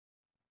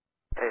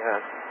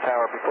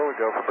Tower, before we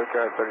go for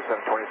Brickyard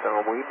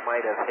 3727, we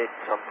might have hit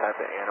some type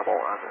of animal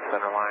on the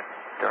center line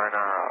during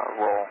our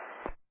roll.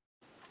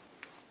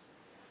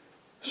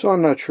 So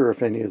I'm not sure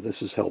if any of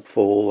this is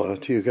helpful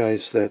to you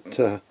guys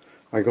that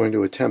are going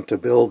to attempt to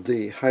build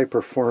the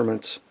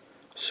high-performance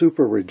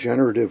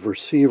super-regenerative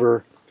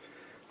receiver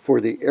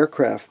for the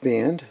Aircraft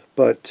Band,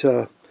 but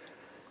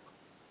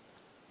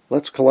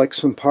let's collect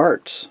some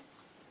parts.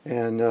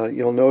 And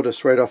you'll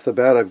notice right off the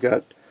bat I've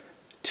got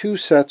two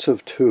sets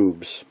of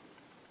tubes.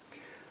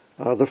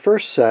 The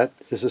first set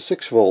is a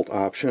 6-volt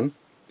option,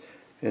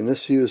 and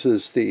this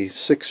uses the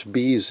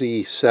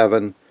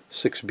 6BZ7,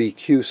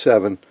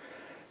 6BQ7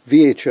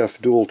 VHF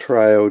dual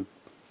triode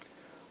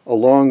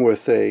along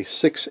with a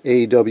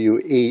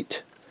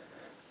 6AW8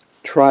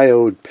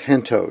 triode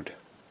pentode.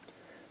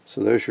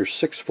 So there's your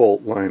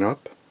 6-volt lineup.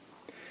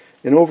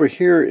 And over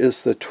here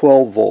is the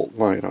 12-volt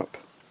lineup.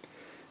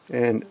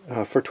 And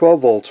for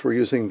 12 volts we're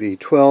using the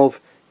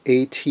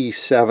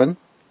 12AT7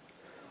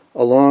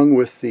 along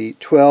with the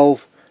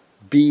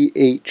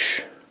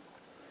 12BH,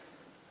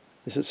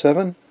 is it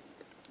 7?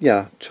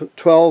 Yeah,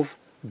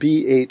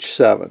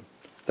 12BH7.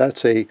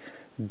 That's a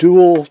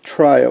dual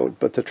triode,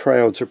 but the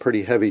triodes are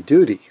pretty heavy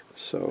duty,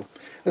 so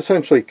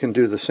essentially can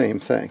do the same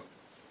thing.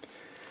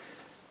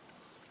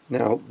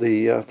 Now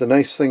the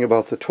nice thing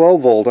about the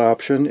 12 volt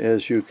option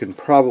is you can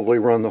probably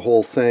run the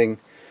whole thing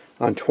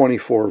on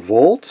 24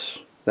 volts.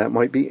 That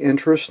might be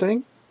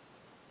interesting,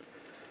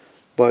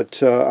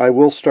 but I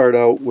will start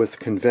out with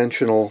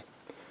conventional,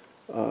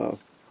 the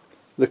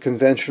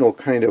conventional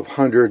kind of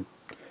 100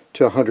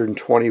 to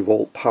 120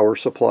 volt power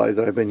supply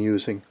that I've been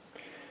using.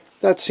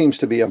 That seems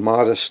to be a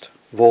modest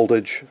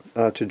voltage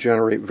to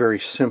generate very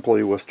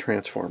simply with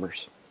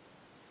transformers.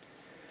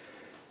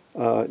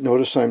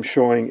 Notice I'm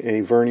showing a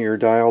vernier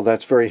dial.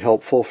 That's very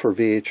helpful for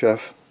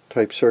VHF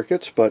type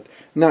circuits, but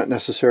not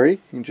necessary. You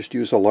can just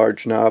use a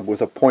large knob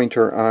with a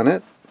pointer on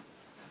it.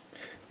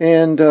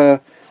 And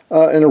an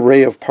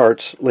array of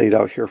parts laid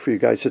out here for you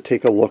guys to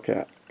take a look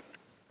at.